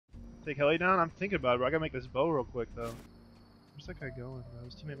Take heli down? I'm thinking about it, bro. I gotta make this bow real quick, though. Where's that guy going, bro?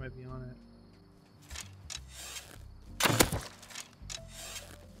 His teammate might be on it.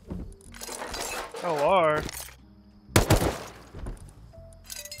 LR?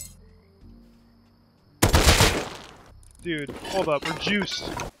 Dude, hold up. We're juiced.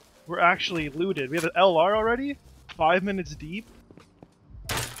 We're actually looted. We have an LR already? 5 minutes deep?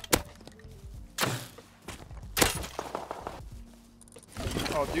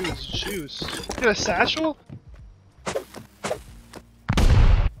 Oh, dude, it's juice. Get a satchel?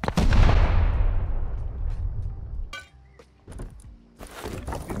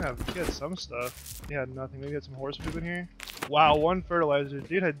 He had some stuff. He had nothing. Maybe he had some horse poop in here. Wow, 1 fertilizer.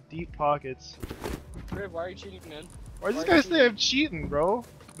 Dude had deep pockets. Rib, why are you cheating, man? Why does this guy say I'm cheating, bro?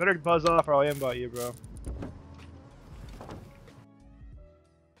 Better buzz off or I'll aimbot you, bro.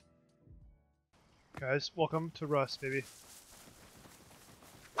 Guys, welcome to Rust, baby.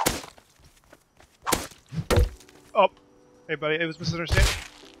 Oh! Hey, buddy, it was misunderstanding.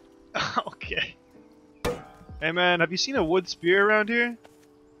 Okay. Hey, man, have you seen a wood spear around here?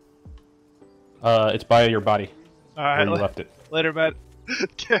 It's by your body. Alright, where you left it. Later, man.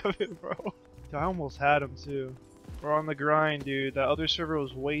 Damn it, bro. Dude, I almost had him, too. We're on the grind, dude. That other server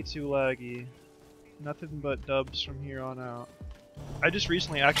was way too laggy. Nothing but dubs from here on out. I just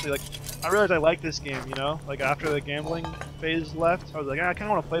recently actually, I realized I like this game, you know? Like, after the gambling phase left, I was like, I kinda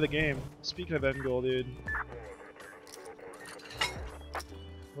wanna play the game. Speaking of end goal, dude.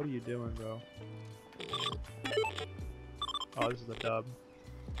 What are you doing, bro? Oh, this is a dub.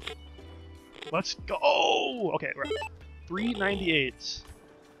 Let's go! Okay, we're at 398.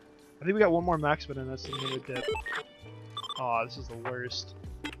 I think we got one more max spin and that's the gonna dip. Aw, this is the worst.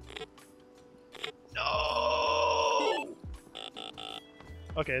 No!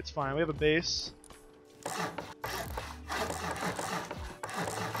 Okay, it's fine. We have a base.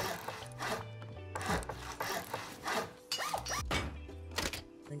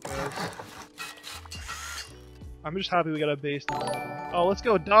 Thank guys. I'm just happy we got a base now. Oh, let's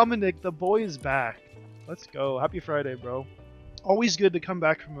go. Dominic, the boy is back. Let's go. Happy Friday, bro. Always good to come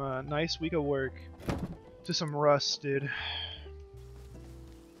back from a nice week of work to some Rust, dude.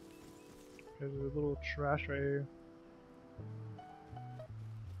 There's a little trash right here.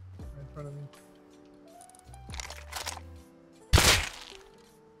 Right in front of me.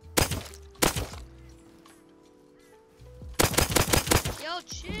 Yo,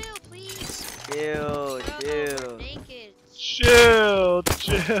 chill, please. Chill, Bro, chill. naked. Chill,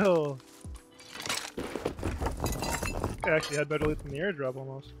 chill. I actually had better loot than the airdrop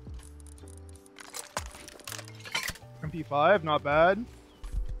almost. MP5, not bad.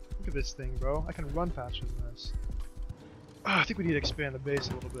 Look at this thing, bro. I can run faster than this. I think we need to expand the base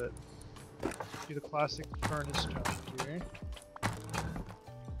a little bit. Do the classic furnace jump here.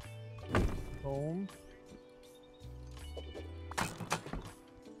 Boom.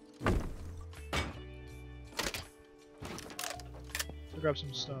 Grab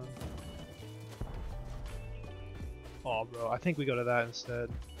some stone. Oh, bro, I think we go to that instead.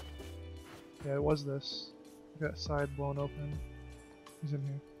 Yeah, it was this. We got side blown open. He's in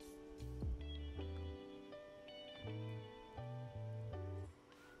here.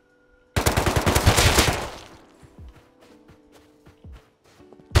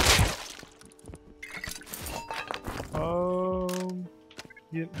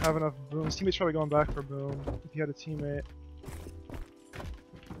 He didn't have enough boom. His teammate's probably going back for boom if he had a teammate.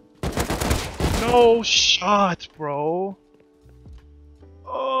 No shot, bro.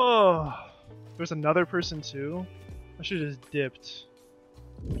 Oh, there's another person too. I should have just dipped.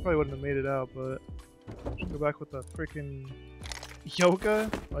 Probably wouldn't have made it out, but go back with the freaking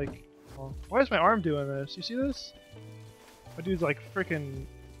yoga. Like, oh, why is my arm doing this? You see this? My dude's like freaking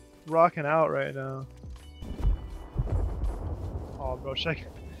rocking out right now. Oh, bro, check.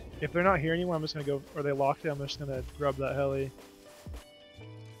 If they're not here anymore, I'm just gonna go. Or they locked it. I'm just gonna grab that heli.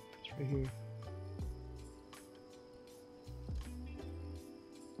 It's right here.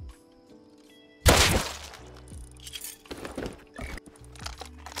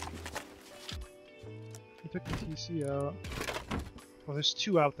 Took the TC out. Oh, there's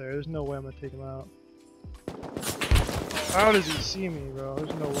 2 out there. There's no way I'm gonna take him out. How does he see me, bro?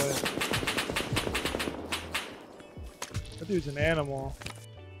 There's no way. That dude's an animal.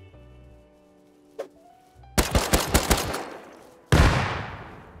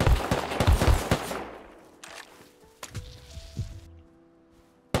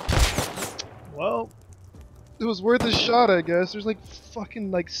 Well, it was worth a shot, I guess. There's like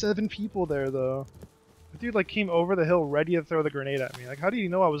fucking like 7 people there, though. The dude like came over the hill ready to throw the grenade at me. Like, how do you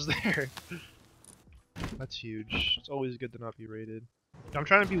know I was there? That's huge. It's always good to not be raided. I'm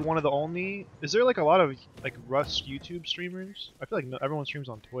trying to be one of the only. Is there like a lot of like Rust YouTube streamers? I feel like everyone streams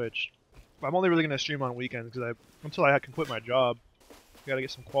on Twitch. But I'm only really gonna stream on weekends because until I can quit my job, I gotta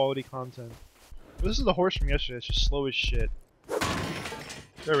get some quality content. But this is the horse from yesterday. It's just slow as shit.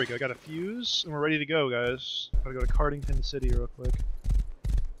 There we go. Got a fuse and we're ready to go, guys. Gotta go to Cardington City real quick.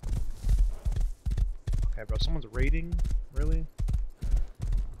 Okay, bro. Someone's raiding. Really?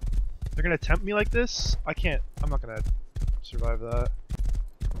 They're gonna tempt me like this? I can't. I'm not gonna survive that.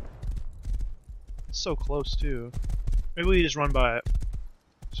 It's so close too. Maybe we just run by it.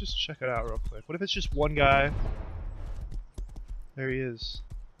 Let's just check it out real quick. What if it's just one guy? There he is.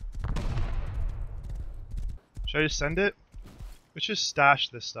 Should I just send it? Let's just stash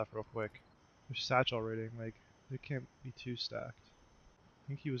this stuff real quick. There's satchel rating, like, it can't be too stacked. I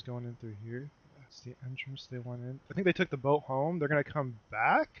think he was going in through here. That's the entrance they went in. I think they took the boat home. They're gonna come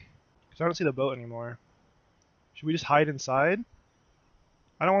back? Because I don't see the boat anymore. Should we just hide inside?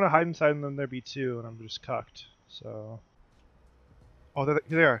 I don't want to hide inside and then there be two and I'm just cucked, so... Oh, they're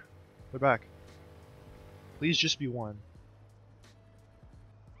there. They're back. Please just be one.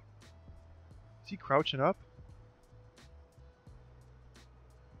 Is he crouching up?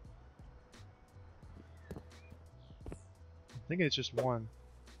 I'm thinking it's just one.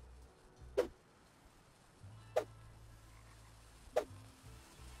 I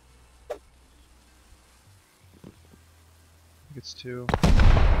think it's two.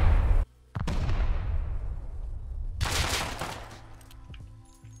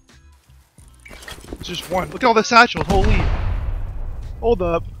 It's just one. Look at all the satchels, holy! Hold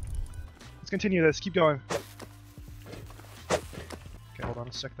up. Let's continue this, keep going. Okay, hold on,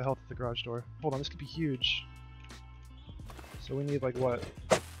 let's check the health at the garage door. Hold on, this could be huge. So we need like what?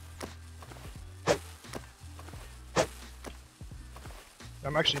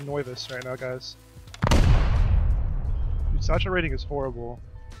 I'm actually nervous right now, guys. Dude, satchel rating is horrible.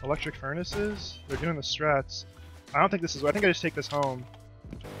 Electric furnaces? They're doing the strats. I don't think this is. I think I just take this home.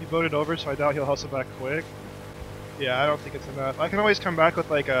 He voted over, so I doubt he'll hustle back quick. Yeah, I don't think it's enough. I can always come back with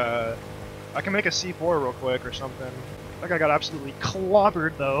like a... I can make a C4 real quick or something. That guy got absolutely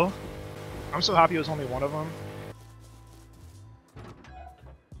clobbered though. I'm so happy it was only one of them.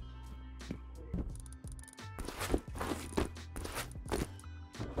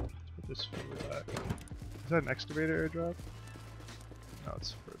 Let's put this further back. Is that an excavator airdrop? No,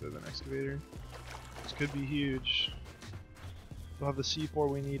 it's further than excavator. This could be huge. We'll have the C4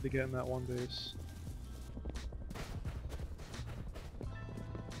 we need to get in that one base.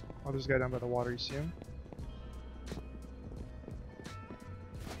 Oh, there's a guy down by the water, you see him?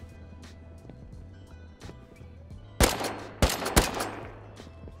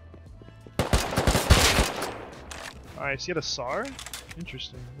 Nice, he had a SAR?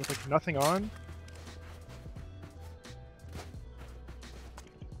 Interesting. With like nothing on?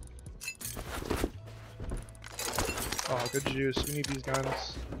 Oh, good juice. We need these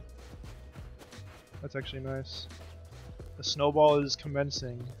guns. That's actually nice. The snowball is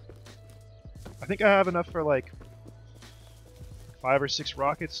commencing. I think I have enough for like 5 or 6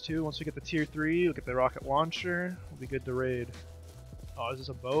 rockets too. Once we get the tier 3, we'll get the rocket launcher. We'll be good to raid. Oh, is this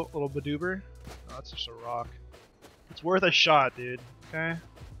a boat? Little badoober? Oh, that's just a rock. It's worth a shot, dude. Okay?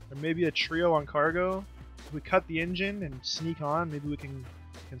 There may be a trio on cargo. If we cut the engine and sneak on, maybe we can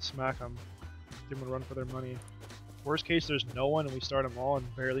smack them. Give them a run for their money. Worst case, there's no one and we start them all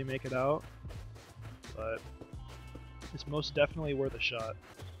and barely make it out. But it's most definitely worth a shot.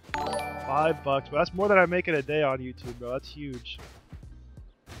 $5, but that's more than I make in a day on YouTube, bro. That's huge.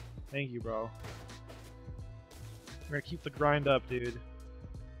 Thank you, bro. We're gonna keep the grind up, dude.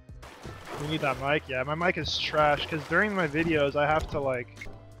 We need that mic. Yeah, my mic is trash because during my videos I have to like,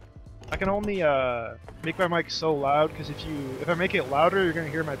 I can only make my mic so loud because if I make it louder, you're gonna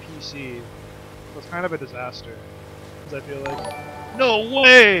hear my PC. So it's kind of a disaster. Because I feel like, no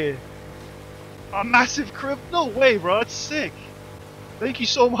way, a massive crib. No way, bro. That's sick. Thank you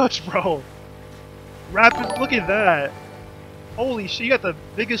so much, bro. Rapid. Look at that. Holy shit, you got the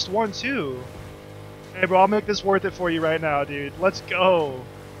biggest one too. Hey, bro, I'll make this worth it for you right now, dude. Let's go.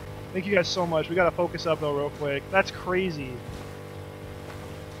 Thank you guys so much. We gotta focus up though real quick. That's crazy.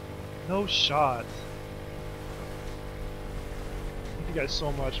 No shot. Thank you guys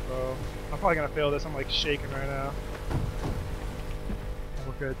so much, bro. I'm probably gonna fail this. I'm like shaking right now. Oh,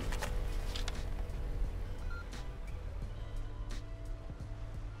 we're good.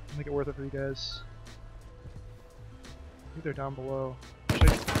 Make it worth it for you guys. I think they're down below.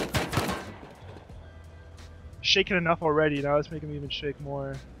 Shaking enough already, now it's making me even shake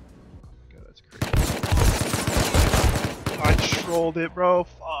more. Oh my god, that's crazy. I trolled it, bro.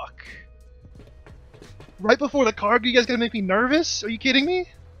 Fuck. Right before the card, you guys gonna make me nervous? Are you kidding me?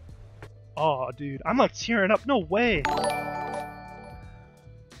 Oh, dude, I'm not tearing up. No way.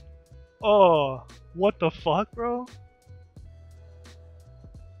 Oh, what the fuck, bro?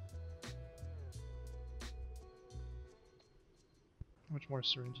 How much more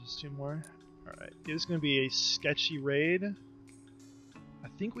syringes? 2 more. Alright, this is gonna be a sketchy raid. I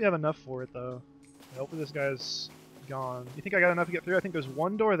think we have enough for it, though. Hopefully this guy's gone. You think I got enough to get through? I think there's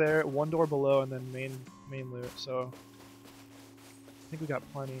 1 door there, 1 door below, and then main loot, so I think we got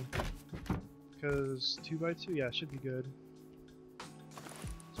plenty. Because 2x2, yeah, it should be good.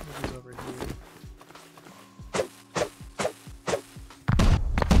 Let's move these over here.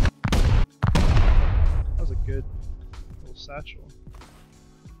 That was a good little satchel.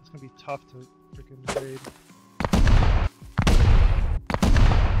 It's gonna be tough to freaking raid.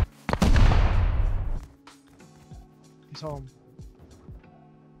 He's home.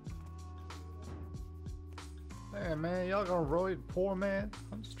 Hey man, y'all gonna roid poor man?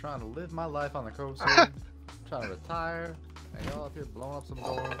 I'm just trying to live my life on the coast here. I'm trying to retire, and y'all up here blowing up some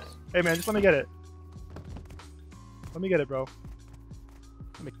doors. Hey man, just let me get it. Let me get it, bro.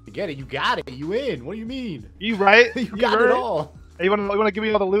 Let me get it. You got it. You in. What do you mean? You right? You got right? it all. Hey, you wanna give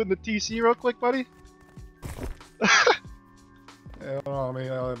me all the loot in the TC real quick, buddy? Yeah, hold on,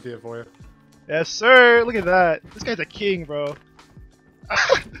 I'll empty it for you. Yes, sir. Look at that. This guy's a king, bro.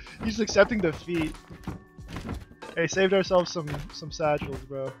 He's accepting defeat. Hey, saved ourselves some satchels,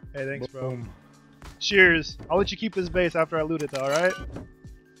 bro. Hey, thanks, bro. Boom. Cheers. I'll let you keep this base after I loot it, though. All right?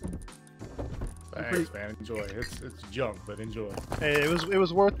 Thanks, man. Enjoy. It's junk, but enjoy. Hey, it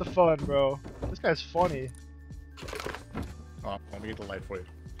was worth the fun, bro. This guy's funny. Oh, let me get the light for you.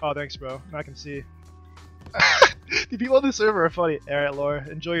 Oh, thanks, bro. Now I can see. The people on the server are funny. All right, Laura.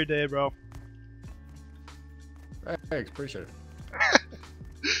 Enjoy your day, bro. Thanks, appreciate it.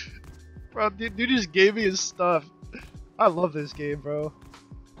 Bro, dude just gave me his stuff. I love this game, bro.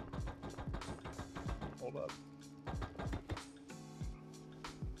 Hold up.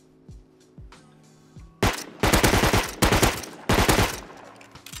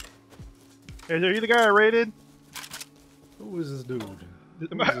 Hey, are you the guy I raided? Who is this dude? Who is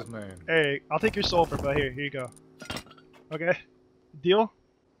this man? Hey, I'll take your sulfur, but here you go. Okay? Deal?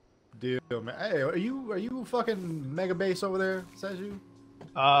 Deal, man. Hey, are you fucking mega base over there? Says you?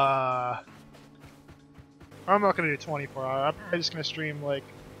 I'm not gonna do 24 hour. I'm probably just gonna stream like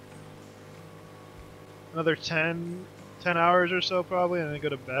another 10 hours or so probably, and then go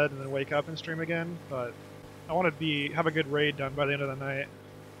to bed and then wake up and stream again. But I want to have a good raid done by the end of the night.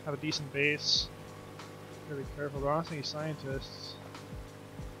 Have a decent base. Gotta be careful. But honestly, these scientists.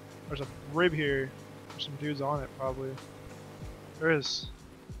 There's a rib here. There's some dudes on it probably. There is.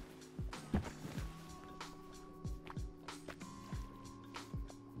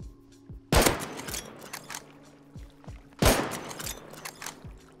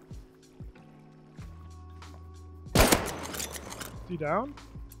 Is he down?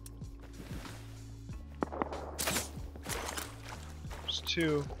 There's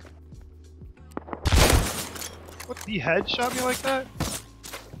 2. What? He headshot me like that?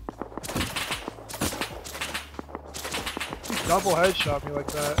 He double headshot me like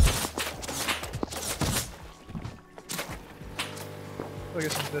that. I'll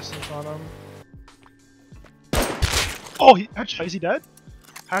get some distance on him. Oh, headshot. Is he dead?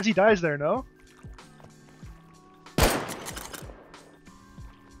 As he dies there, no?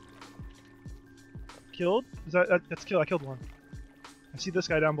 Killed? Is that's kill? I killed one. I see this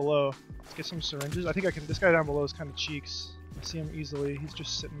guy down below. Let's get some syringes. I think I can. This guy down below is kind of cheeks. I see him easily. He's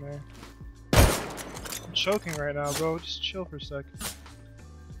just sitting there. I'm choking right now, bro. Just chill for a sec.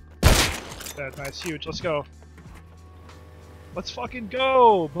 That's nice, huge. Let's go. Let's fucking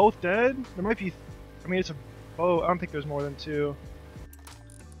go. Both dead. There might be. I mean, it's a boat. I don't think there's more than 2.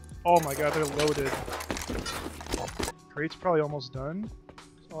 Oh my god, they're loaded. Crate's probably almost done.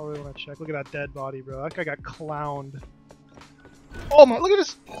 That's all I really want to check. Look at that dead body, bro. That guy got clowned. Oh my! Look at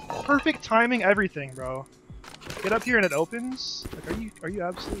this perfect timing, everything, bro. Get up here and it opens. Like, are you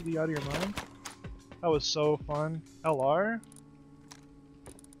absolutely out of your mind? That was so fun. LR.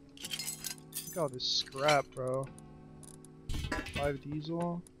 Look at all this scrap, bro. 5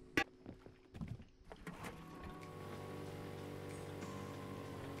 diesel.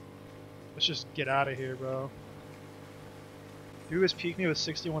 Let's just get out of here, bro. Dude has peeked me with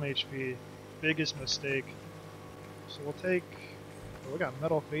 61 HP. Biggest mistake. So we'll take... Oh, we got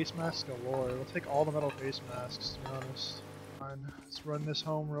metal face masks galore. We'll take all the metal face masks, to be honest. Fine. Let's run this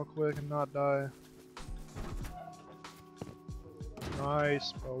home real quick and not die.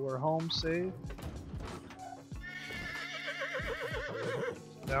 Nice, bro. We're home safe.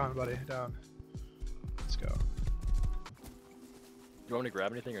 Down, buddy. Down. Let's You want me to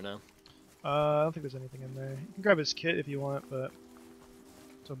grab anything or no? I don't think there's anything in there. You can grab his kit if you want, but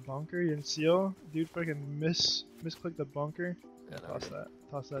it's a bunker. You didn't seal, dude. Freaking misclick the bunker. Yeah, no,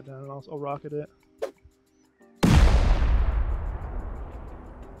 Toss that down, and I'll rocket it. I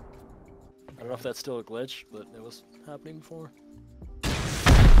don't know if that's still a glitch, but it was happening before.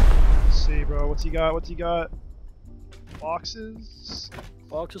 Let's see, bro. What's he got? What's he got? Boxes.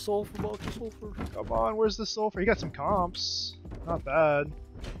 Box of sulfur, box of sulfur. Come on, where's the sulfur? He got some comps. Not bad.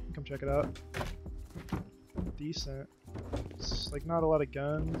 Come check it out. Decent. It's like not a lot of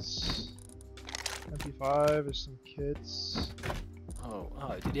guns. MP5, there's some kits. Oh,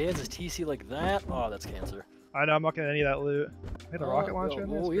 dude, he has his TC like that? Oh, that's cancer. I know, I'm not getting any of that loot. I had a rocket launcher in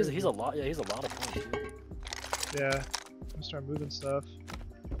there. Oh, It's he's crazy. a lot. Yeah, he's a lot of points, dude. Yeah. I'm gonna start moving stuff.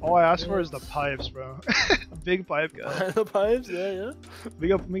 All I ask for is the pipes, bro. Big pipe guy. The pipes, yeah.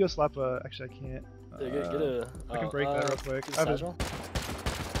 Let me go slap a. Actually, I can't. Yeah, get a. I can break that real quick. Get I a have a- satchel.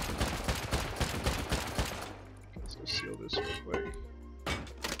 Let's go seal this real quick.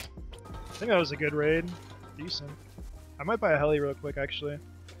 I think that was a good raid. Decent. I might buy a heli real quick, actually.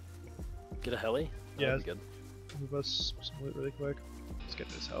 Get a heli? Yeah. That'd be good. Move us some loot really quick. Let's get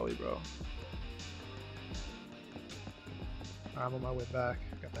this heli, bro. I'm on my way back.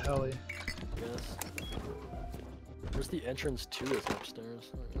 Got the heli. Yes. Where's the entrance to this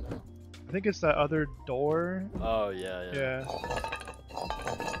upstairs? I don't know. I think it's that other door. Oh, yeah. Yeah.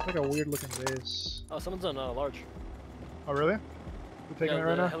 It's like a weird looking base. Oh, someone's on large. Oh, really? We're taking it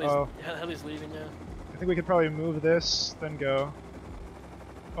right now? Oh. Heli's leaving, yeah. I think we could probably move this, then go.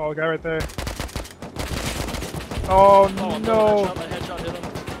 Oh, guy right there. Oh, no! My headshot hit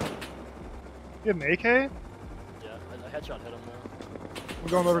him. You have an AK? Yeah, a headshot hit him now. We're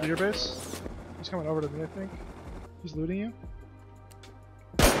going over to your base? He's coming over to me, I think. He's looting you?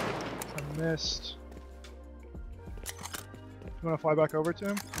 I missed. You wanna fly back over to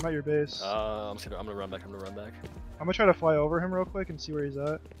him? I'm at your base. I'm gonna run back. I'm gonna try to fly over him real quick and see where he's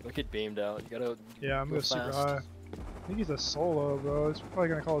at. Don't get beamed out. You gotta. Yeah, I'm gonna go super high. I think he's a solo, bro. He's probably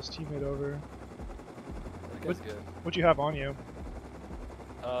gonna call his teammate over. That guy's good. What you have on you?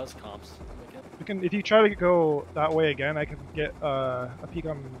 It's comps. We can, if you try to go that way again, I can get a peek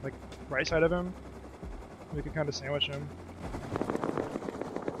on like right side of him. We can kind of sandwich him.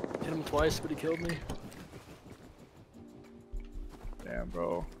 Hit him twice, but he killed me. Damn,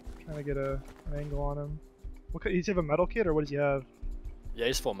 bro. Trying to get an angle on him. What? Does he have a metal kit or what does he have? Yeah,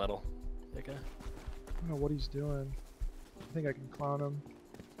 he's full metal. Okay. I don't know what he's doing. I think I can clown him.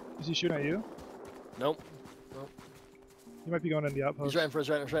 Is he shooting at you? Nope. He might be going in the outpost. He's right in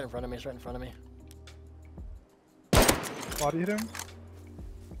front of me. He's right in front of me. Body hit him?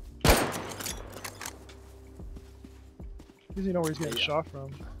 He doesn't even know where he's getting shot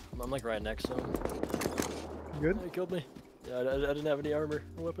from. I'm like right next to him. You good? He killed me. Yeah, I didn't have any armor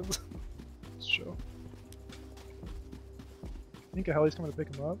or weapons. Let's show. I think a heli's coming to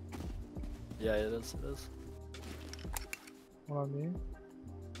pick him up. Yeah, it is. One on me.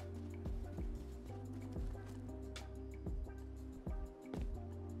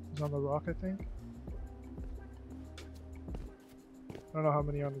 He's on the rock, I think. I don't know how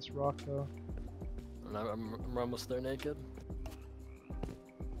many on this rock though. And I'm almost there naked.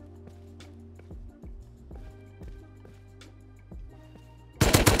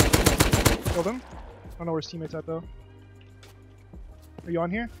 Killed him. I don't know where his teammate's at though. Are you on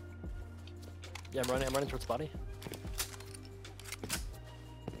here? Yeah, I'm running towards body.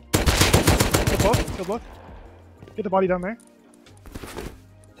 Kill both. Get the body down there.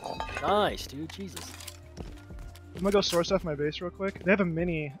 Nice, dude. Jesus. I'm gonna go store stuff in my base real quick. They have a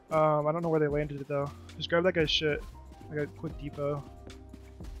mini. I don't know where they landed it though. Just grab that guy's shit. I got a quick depot.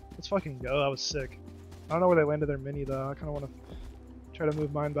 Let's fucking go. That was sick. I don't know where they landed their mini though. I kind of want to try to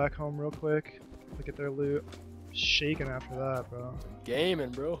move mine back home real quick. Look at their loot. Shaking after that, bro. Gaming,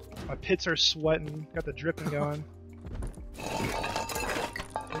 bro. My pits are sweating. Got the dripping going.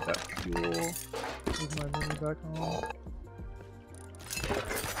 Take that fuel. Move my mini back home.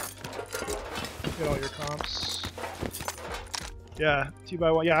 Get all your comps. Yeah,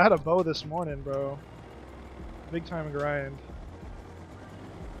 2x1. Yeah, I had a bow this morning, bro. Big time grind.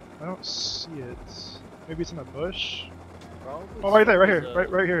 I don't see it. Maybe it's in a bush. Probably Oh, right there, right here,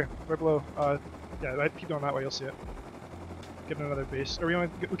 right here, right below. Yeah, right, keep going that way, you'll see it. Get another base. Or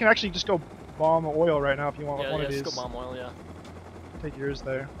we can actually just go bomb oil right now if you want one of these. Just go bomb oil, yeah. Take yours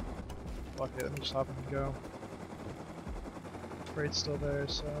there. Fuck it, let me just hop in and go. Freight's still there,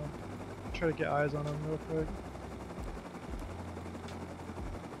 so try to get eyes on him real quick.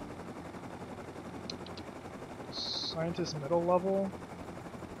 Scientist middle level.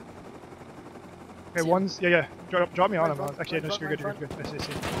 Okay, See one's yeah. Drop me on Right him. front, Actually, right no, front, you're good. right You're good. I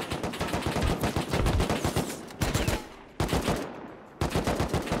see.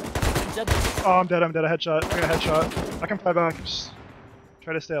 He's dead. Oh, I'm dead. I got a headshot. I can fly back. Just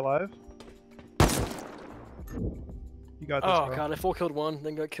try to stay alive. You got this, Oh bro. god, I full killed one,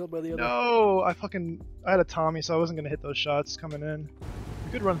 then got killed by the other. No, I had a Tommy, so I wasn't gonna hit those shots coming in.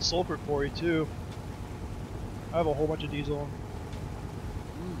 You could run sulfur quarry too. I have a whole bunch of diesel.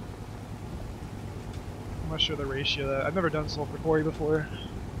 I'm not sure the ratio of that. I've never done sulfur quarry before.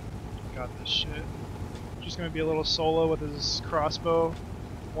 Got this shit. Just gonna be a little solo with his crossbow,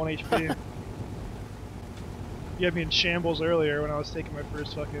 1 HP. You had me in shambles earlier when I was taking my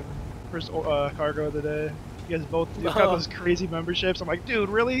first cargo of the day. You guys both got those crazy memberships. I'm like, dude,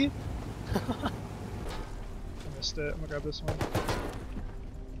 really? I missed it. I'm gonna grab this one.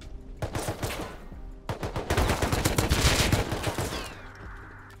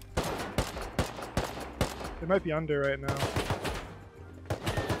 They might be under right now.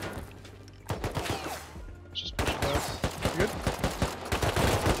 Let's just push it out. You good?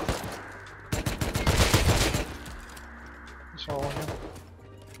 Just following him.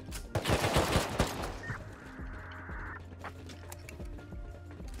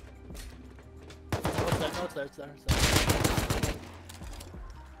 It's there.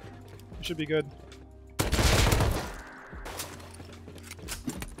 You should be good. Dude,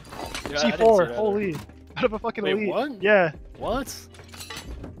 I didn't see C4, that holy! Out of a fucking Wait, elite. what? Yeah, What?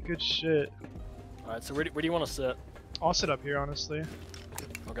 good shit. Alright, so where do you want to sit? I'll sit up here, honestly.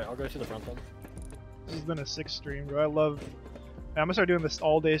 Okay, I'll go to the front then. This has been a sick stream, bro. I'm gonna start doing this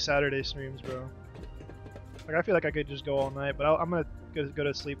all day Saturday streams, bro. Like, I feel like I could just go all night, but I'm gonna go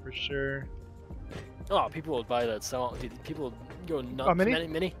to sleep for sure. Oh, people would buy that song. Dude, people would go nuts. Oh, mini?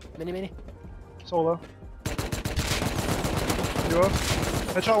 Mini. Solo. Duo.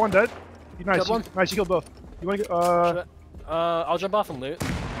 Headshot one dead. Nice. Killed one. Nice, you killed both. You wanna get, I'll jump off and loot.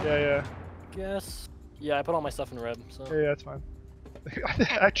 Yeah. Guess. Yeah, I put all my stuff in red, so. Yeah, that's fine.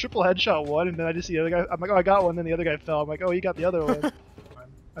 I triple headshot one, and then I just see the other guy. I'm like, oh, I got one. Then the other guy fell. I'm like, oh, you got the other one.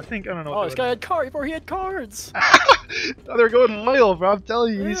 I don't know. Oh, this guy had cards before he had cards. Oh, they're going loyal, bro. I'm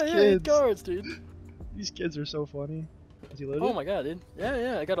telling you, these He had kids. cards, dude. These kids are so funny. Is he loaded? Oh my god, dude.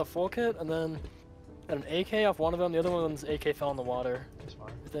 Yeah. I got a full kit and then got an AK off one of them. The other one's AK fell in the water, That's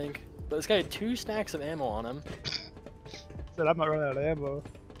fine. I think. But this guy had 2 stacks of ammo on him. Said I'm not running out of ammo.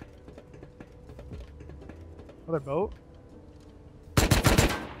 Another boat?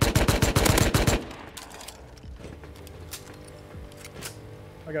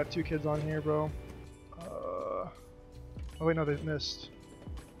 I got 2 kids on here, bro. Oh wait, no, they missed.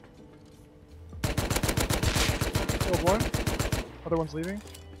 Killed one. Other one's leaving.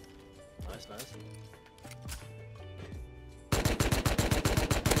 Nice.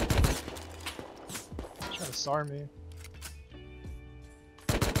 He's trying to SAR me.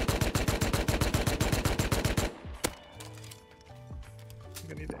 I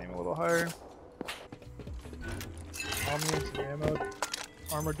think I need to aim a little higher. Omni and some ammo.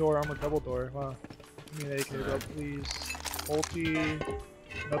 Armor door, armor double door. Wow. Give me an AK, bro, please. Ulti.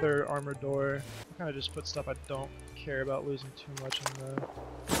 Another armor door. I kind of just put stuff I don't care about losing too much in the.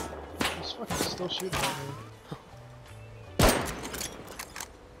 He's fucking still shooting at me.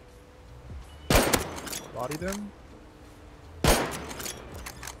 Bodied him.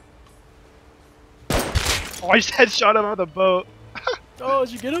 Oh, I just headshot him on the boat. Oh,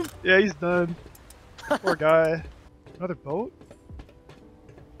 did you get him? Yeah, he's done. Poor guy. Another boat?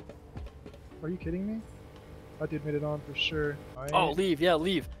 Are you kidding me? That dude made it on for sure. Oh, leave. And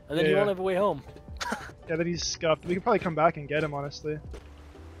then you Yeah. won't have a way home. Yeah, then he's scuffed. We could probably come back and get him, honestly.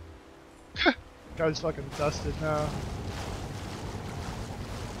 Guy's fucking dusted now. A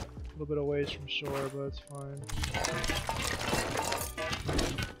little bit of ways from shore, but it's fine.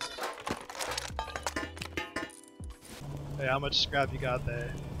 Hey, how much scrap you got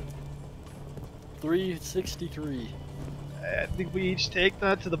there? 363. I think we each take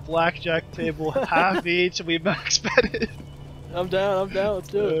that to the blackjack table, half each, and we max bet it. I'm down. Let's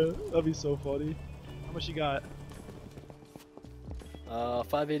do it. That'd be so funny. How much you got?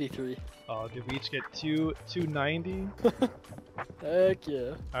 583. Oh, did we each get 290? Heck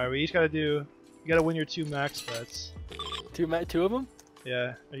yeah. Alright, we each gotta do. You gotta win your 2 max bets. Two of them?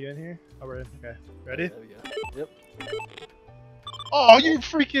 Yeah. Are you in here? Oh, we're in. Okay. Ready? There we go. Yep. Oh, you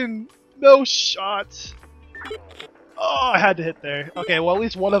freaking no shot. Oh, I had to hit there. Okay, well at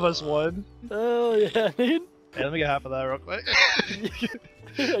least one of us won. Oh yeah, dude. Hey, let me get half of that real quick. I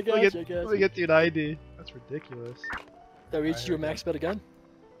Let got me you. get 290. That's ridiculous. That reached you a max bet again?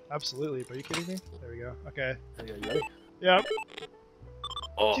 Absolutely. Are you kidding me? There we go. Okay. Okay, you ready? Yep.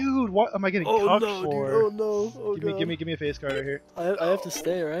 Oh, Dude, what am I getting oh cucked no, for? dude. Oh no. Oh give me, god. give me a face card right here. I have to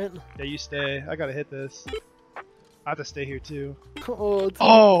stay, right? Yeah, you stay. I gotta hit this. I have to stay here too. Oh, dude.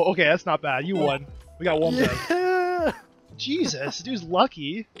 Oh, okay, that's not bad. You won. We got one done. Yeah. Jesus, dude's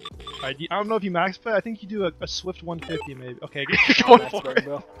lucky. Alright, I don't know if you max bet. I think you do a swift 150 maybe. Okay, go Max for button, it.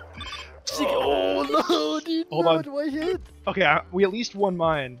 bro. Oh no, dude. Hold no, on. do I hit? Okay, we at least won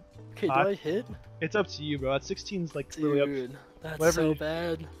mine. Okay, do Hot. I hit? It's up to you, bro. That 16's like really up. Dude, that's Whatever so you-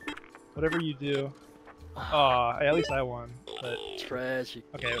 bad. Whatever you do. At least I won. But Tragic.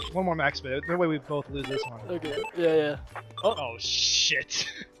 okay, one more max bet. That way we both lose this one. Okay, yeah. Oh shit.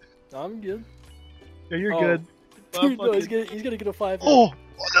 I'm good. Yeah, you're Oh. good. Dude, no, fucking- he's gonna get a 5. Oh, no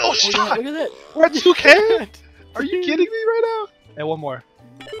Oh, yeah, shot. look at that. We're at 2K. Are you Dude. kidding me right now? Hey, one more.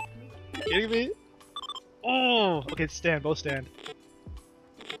 You kidding me? Oh, okay, stand, both stand.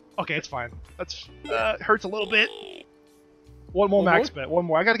 Okay, it's fine. That's hurts a little bit. One more One max more? bet. One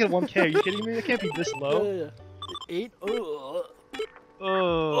more. I gotta get 1K. Are you kidding me? It can't be this low. Yeah. 8. Oh. Oh,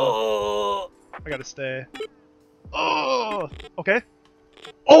 Oh. I gotta stay. Oh, okay.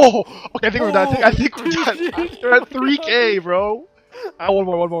 Oh, okay. I think we're done. I think we're done. We're at 3K, bro. One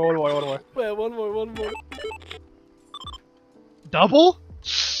more. Wait, one more. Double?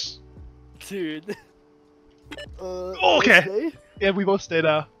 Dude. Okay. Stay? Yeah, we both stay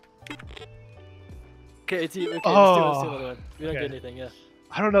now. Okay, let's do Oh, another one. We don't okay. get anything, yeah.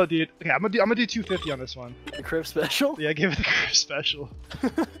 I don't know, dude. Okay, I'm gonna do 250 on this one. The crib special? Yeah, give it the special.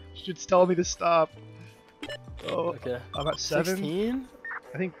 It's telling me to stop. Oh, Okay. I'm at 7. 16?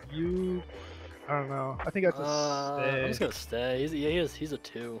 I think you. I don't know. I think I have to stay. I'm just gonna stay. He's a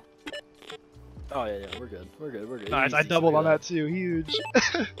 2. Oh yeah, we're good. Nice, I Easy, doubled on look that too. Huge.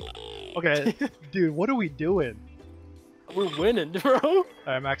 Okay, dude, what are we doing? We're winning, bro.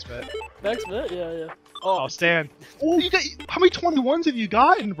 Alright, max bet. Max bet, yeah. Oh, stand. Oh, you got. How many 21s have you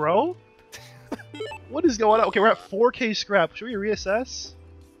gotten, bro? What is going on? Okay, we're at 4K scrap. Should we reassess?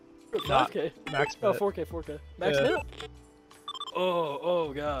 5K. Max Oh, bet. 4K. Max Yeah. bet?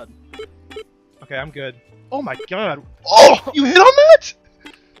 Oh god. Okay, I'm good. Oh my god. Oh, you hit on that?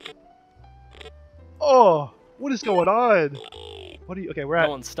 Oh, what is going on? What are you? Okay, we're No at.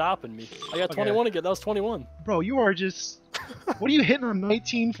 one's stopping me. I got Okay. 21 again. That was 21. Bro, you are just. What are you hitting on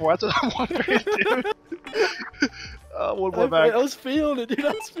 19 for? That's what I'm wondering, dude. One more I back. was feeling it, dude.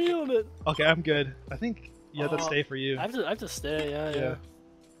 I was feeling it. Okay, I'm good. I think. Yeah, let's stay for you. I have to stay. Yeah. Yeah.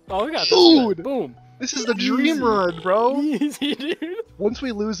 Oh, we got Dude! this. Boom. This is the Easy. dream run, bro. Easy, dude. Once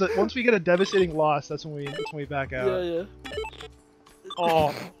we lose it, once we get a devastating loss, that's when we back out. Yeah.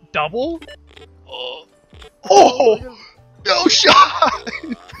 Oh, double? Oh, no shot!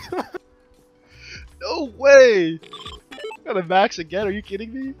 No way! Got a max again? Are you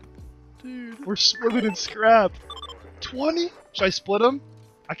kidding me? Dude. We're swimming in scrap. 20? Should I split them?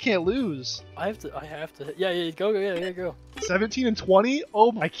 I can't lose. I have to. Yeah. Go. 17 and 20?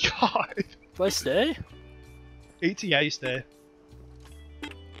 Oh my god. Do I stay? 18, yeah, you stay.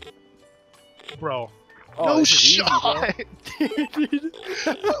 Bro. Oh, No this is easy, bro. shot! Dude.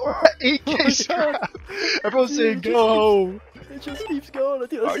 We're at 8K Oh my scrap. Everyone's Dude, saying it go just home. It just keeps going.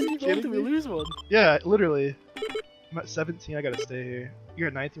 Dude, let's Are you keep going kidding till we me? lose one. Yeah, literally. I'm at 17, I gotta stay here. You're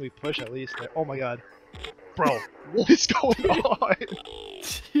at 19, we push at least. Oh my god. Bro, what is going on?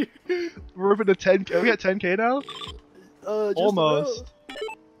 Dude. We're up into 10K. Are we at 10K now? Just Almost. about.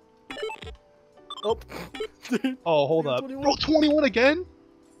 Oh. Dude. Oh, hold You're up. 21. Bro, 21 again?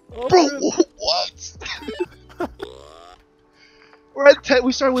 Oh, Bro, crap. what? We're at 10.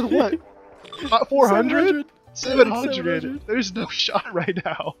 We started with what? 400? 700? 700. There's no shot right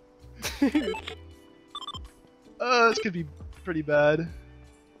now. Dude. This could be pretty bad.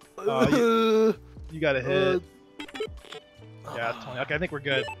 You gotta hit. Yeah, 20. Okay, I think we're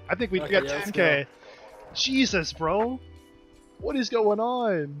good. I think we Okay, got yeah, let's 10K. Jesus, bro. What is going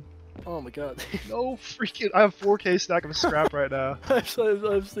on? Oh my god. No freaking. I have 4K stack of scrap right now. I have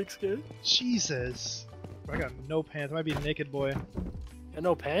 6K. Jesus. I got no pants. I might be a naked boy. And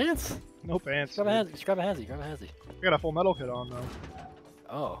no pants? No pants. Grab a dude. hazy. Grab a hazy. I got a full metal kit on though.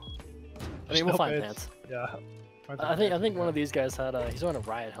 Oh. I Just mean, we'll no find pants. Yeah. Find some I think pants. one of these guys had he's wearing a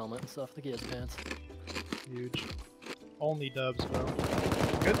riot helmet and stuff. I think he has pants. Huge. Only dubs, bro.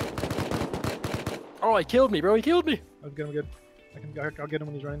 Good. Oh, he killed me, bro. He killed me. I'm good. I'll get him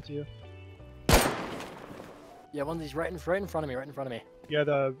when he's running to you. Yeah, one of these right in front of me. Yeah,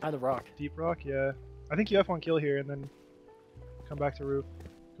 the Behind the rock. deep rock. Yeah. I think you have one kill here and then come back to roof.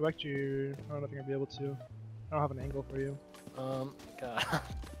 Go back to your. I don't know if you're gonna be able to. I don't have an angle for you. God.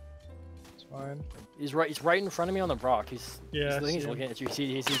 It's fine. He's right in front of me on the rock. He's Yeah, I think I he's see looking him. at you.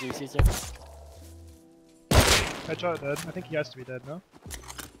 He sees you. Headshot dead. I think he has to be dead, no?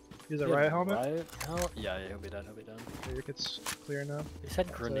 He has a Yeah, riot helmet? Riot helmet? Yeah, he'll be dead, he'll be dead. Okay, your kid's clear now. He's had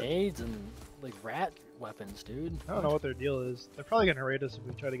it. grenades and, like, rat weapons, dude. I don't know what their deal is. They're probably gonna raid us if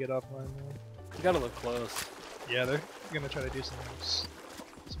we try to get offline though. You gotta look close. Yeah, they're gonna try to do some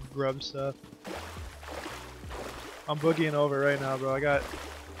grub stuff. I'm boogieing over right now, bro. I got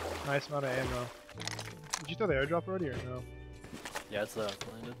a nice amount of ammo. Did you throw the airdrop already or no? Yeah, it's landed.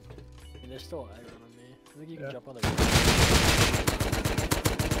 I mean, they're still aggro on me. I think you can Yeah. jump on the.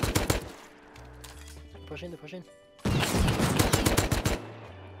 Pushing, they're pushing.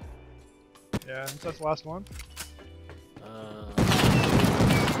 Yeah, that's the last one. I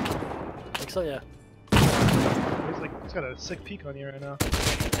think so, yeah. He's got a sick peek on you right now.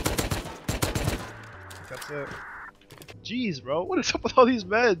 That's it. Jeez, bro, what is up with all these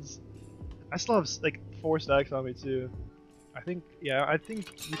meds? I still have like 4 stacks on me too. I think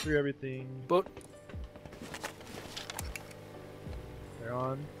you threw everything. But They're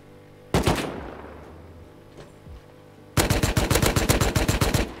on.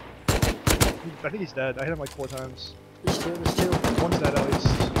 I think he's dead. I hit him like 4 times. there's two. One's dead at least.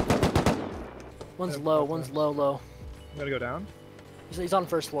 One's Yeah, low, okay. one's low. You gotta go down. He's on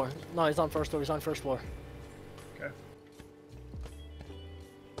first floor. No, he's on first floor. He's on first floor. Okay.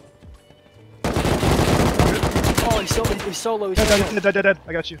 Oh, he's so low. He's so low. Dead.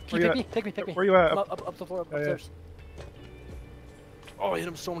 I got you. Where you at? Pick me. Where you at? Up the floor, Oh, yeah. upstairs. Oh, I hit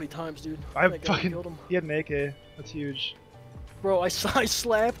him so many times, dude. I That guy fucking. killed him. He had an AK. That's huge. Bro, I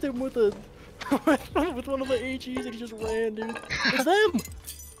slapped him with a with one of the AGs and he just ran, dude. It's them.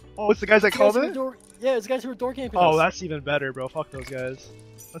 Oh, it's the guys that It's called guys who it. were yeah, it's the guys who were door camping Oh, us. that's even better, bro. Fuck those guys.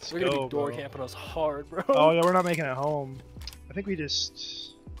 Let's They're gonna go, be door bro. camping us hard, bro. Oh yeah, we're not making it home. I think we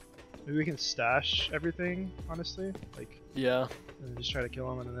just maybe we can stash everything, honestly. Like, Yeah. and then just try to kill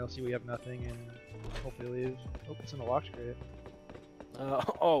them, and then they'll see we have nothing, and hopefully leave. Oh, it's in the locked crate.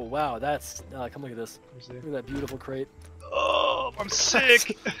 Oh wow, that's come look at this. Let me see. Look at that beautiful crate. Oh, I'm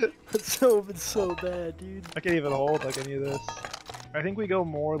sick. It's so bad, dude. I can't even hold like any of this. I think we go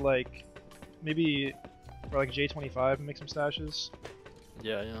more like maybe for like J25 and make some stashes.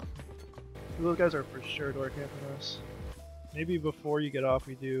 Yeah. Those guys are for sure door camping us. Maybe before you get off,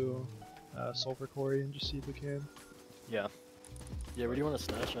 we do sulfur quarry and just see if we can. Yeah, where do you want to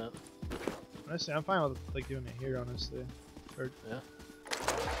stash at? Honestly, I'm fine with like doing it here. Honestly, or Yeah.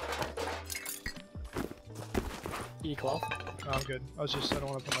 You need cloth? no, I'm good. I don't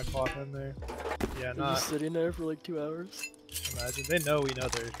want to put my cloth in there. Yeah, You're not. just sitting there for like 2 hours. Imagine they know we know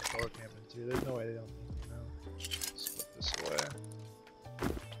they're door camping too. There's no way they don't think we know. Let's put this away.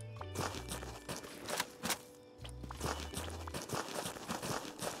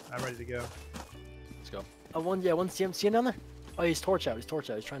 I'm ready to go. Let's go. One see him down there? Oh, he's torch out. He's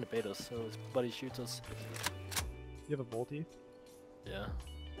trying to bait us, so his buddy shoots us. You have a bolty? Yeah.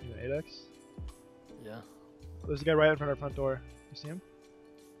 You have an 8x? Yeah. There's a guy right in front of our front door. You see him?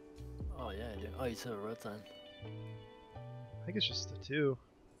 Oh yeah, I do. Oh, he's a road sign. I think it's just the 2.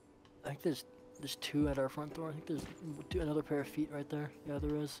 I think there's 2 at our front door. I think there's another pair of feet right there. Yeah,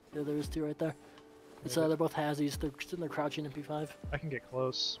 there is. Yeah, there is 2 right there. It's Yeah, they're both Hazzies. They're sitting there crouching in P5. I can get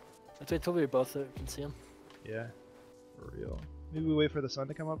close. I told you both can see him. Yeah, for real. Maybe we wait for the sun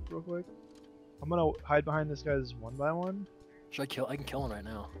to come up real quick. I'm gonna hide behind this guy's 1x1. Should I kill? I can kill him right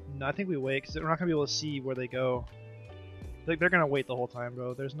now. No, I think we wait because we're not gonna be able to see where they go. They're gonna wait the whole time,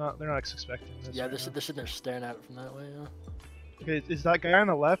 bro. They're not expecting this. Yeah, right they're now. sitting there staring at it from that way. Yeah. Okay, is that guy on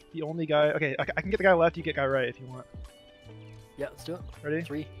the left the only guy? Okay, I can get the guy left. You get guy right if you want. Yeah, let's do it. Ready?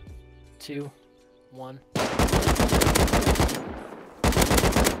 3, 2, 1.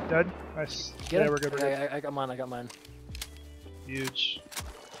 Dead. Nice. Get Yeah, him? we're good. We're good. I got mine. Huge.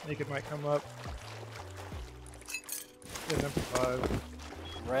 Naked might come up. Get an MP5.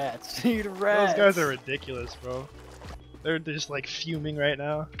 Rats, dude, rats. Those guys are ridiculous, bro. They're just like fuming right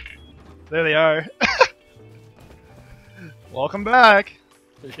now. There they are. Welcome back.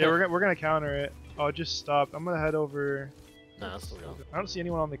 Yeah, we're gonna counter it. Oh, it just stopped. I'm gonna head over. Nah, still go. I don't see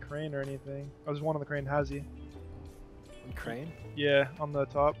anyone on the crane or anything. Oh, there's one on the crane. Has he? Crane? Yeah, on the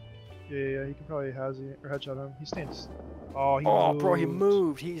top. Yeah. He can probably has he or headshot him. He stands. Oh, he Oh, moved. bro, he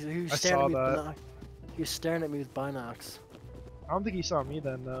moved. He was I staring saw at me. that. He was staring at me with binocs. I don't think he saw me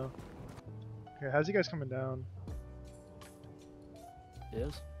then though. Okay, how's you guys coming down?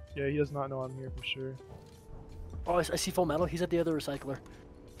 Yes. Yeah, he does not know I'm here for sure. Oh, I see full metal. He's at the other recycler.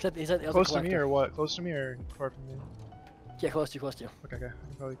 He's at the other Close to me collector. or what? Close to me or far from me? Yeah, close to you. Okay, I can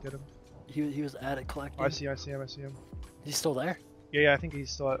probably get him. He was at it collecting. Oh, I see him. He's still there? Yeah, I think he's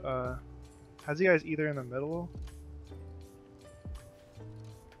still at, has you guys either in the middle?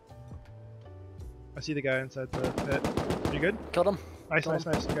 I see the guy inside the pit. You good? Killed him. Nice, nice,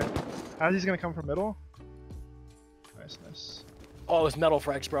 nice. Okay. How's he's gonna come from middle? Nice, nice. Oh, it's metal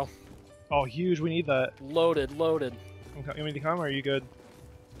frags, bro. Oh, huge. We need that. Loaded, loaded. You want me to come, or are you good?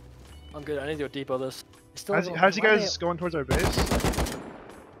 I'm good. I need to go depot this. Still How's you guys going towards our base?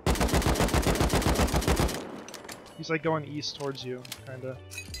 He's like going east towards you, kinda.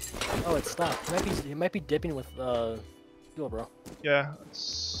 Oh, it stopped. He might be dipping with fuel, bro. Yeah.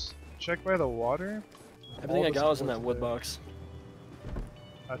 Let's check by the water. Everything All I the got was in that supports wood there. box.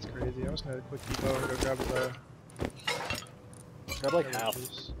 That's crazy. I'm just gonna quick depot and go grab the. Grab like half.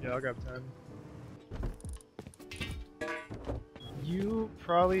 Yeah, I'll grab 10. You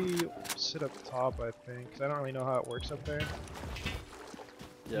probably sit up top, I think, 'cause I don't really know how it works up there.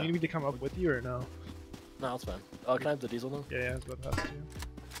 Yeah. You need me to come up with you or no? No, it's fine. Can I have the diesel though? Yeah, it's about to have to.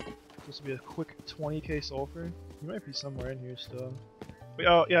 This will be a quick 20k sulfur. You might be somewhere in here still. Wait,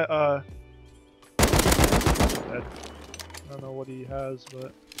 oh yeah, dead. I don't know what he has,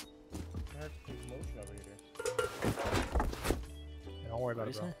 but I heard commotion over here. yeah, don't worry about What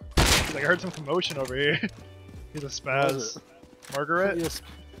it, do bro. you He's like, I heard some commotion over here. He's a What was spaz. it? Margaret? You I a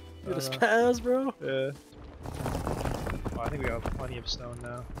don't know. spaz, bro? Yeah. Oh, I think we got plenty of stone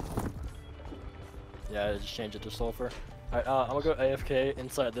now. Yeah, I just change it to sulfur. Alright, I'm gonna go AFK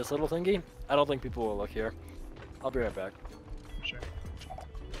inside this little thingy. I don't think people will look here. I'll be right back. For sure.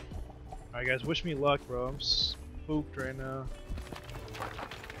 Alright guys, wish me luck, bro. I'm spooked right now.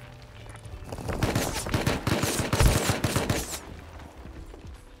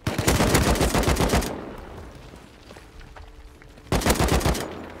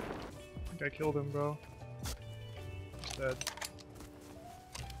 I think I killed him, bro. He's dead.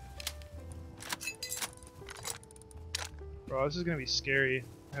 Bro, this is gonna be scary.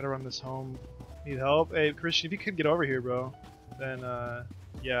 I gotta run this home. Need help? Hey, Christian, if you could get over here, bro, then,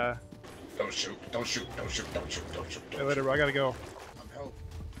 yeah. Don't shoot, don't shoot, don't shoot, don't shoot, don't shoot. Hey, later, bro. I gotta go. I'm help.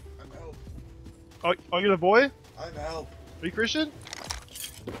 I'm help. Oh, you're the boy? I'm help. Are you Christian?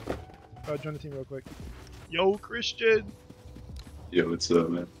 Oh, join the team real quick. Yo, Christian! Yo, what's up,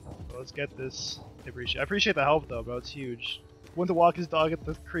 man? Well, let's get this. I appreciate the help, though, bro. It's huge. Went to walk his dog at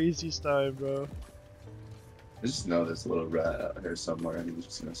the craziest time, bro. I just know there's a little rat out here somewhere, and he's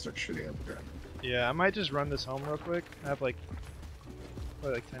just gonna start shooting at the ground. Yeah, I might just run this home real quick. I have like,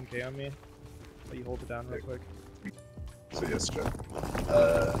 probably like 10k on me. Let you hold it down real quick. So yes, Joe.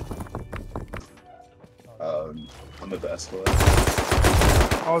 I'm the best one.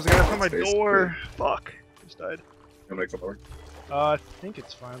 Oh, there's a guy in front of my Basically. door! Fuck! Just died. You wanna come over? I think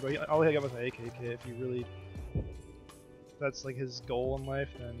it's fine, but all he got was an AK kit. If you really, if that's like his goal in life,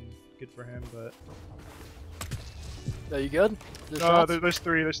 then good for him. But Are you good? there's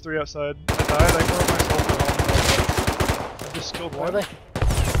three. There's three outside. I died. I killed myself at home. I just killed Where are one.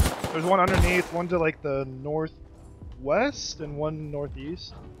 they? There's one underneath, one to like the northwest, and one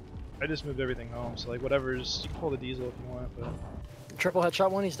northeast. I just moved everything home, so like whatever's. You can pull the diesel if you want, but Triple headshot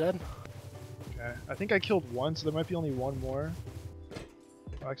one, he's dead. okay. I think I killed one, so there might be only one more.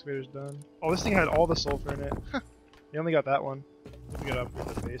 Excavator's done. Oh, this thing had all the sulfur in it. You only got that one. We gotta upgrade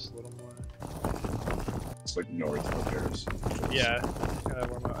the base a little more. It's like north of Paris. Yeah, kind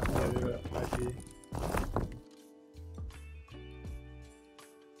of where my idea might be.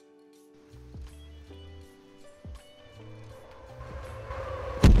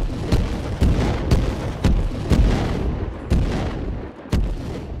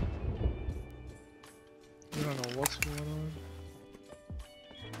 I don't know what's going on.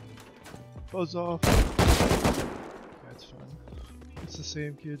 Buzz off. That's fun. It's the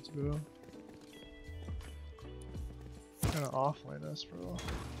same kids, bro. Kinda offline us, bro.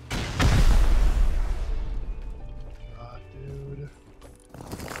 God, dude.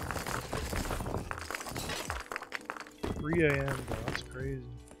 3 AM, bro. That's crazy.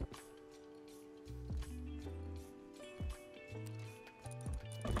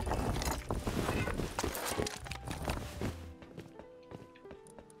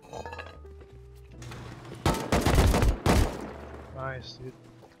 Nice, dude.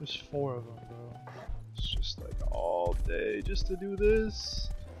 There's 4 of them, bro. It's just like all day just to do this.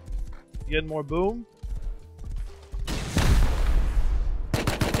 You getting more boom?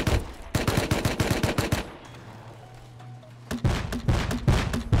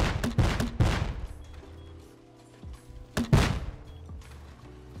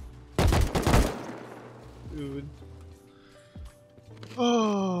 Dude.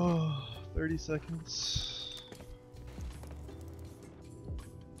 Oh, 30 seconds.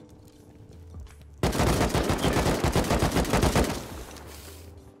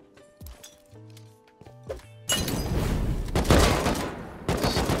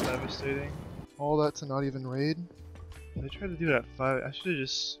 So devastating. All that to not even raid. They tried to do it at 5. I should have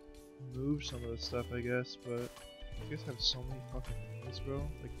just moved some of the stuff, I guess, but you guys have so many fucking minis, bro.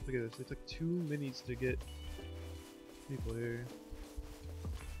 Like, look at this. It took 2 minis to get people here.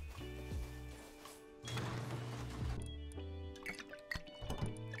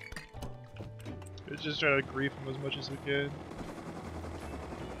 Let's just try to grief them as much as we can.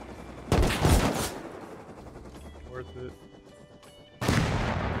 Worth it.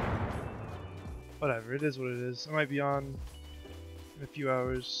 Whatever, it is what it is. I might be on in a few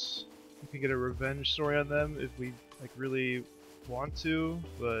hours. We can get a revenge story on them if we like really want to,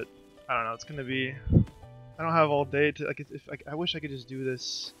 but I don't know. It's gonna be. I don't have all day to. Like, if I wish I could just do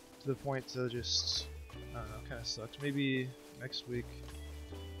this to the point to just. I don't know. Kind of sucks. Maybe next week.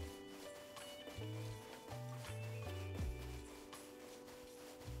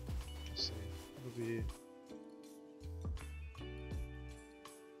 Let's see. It'll be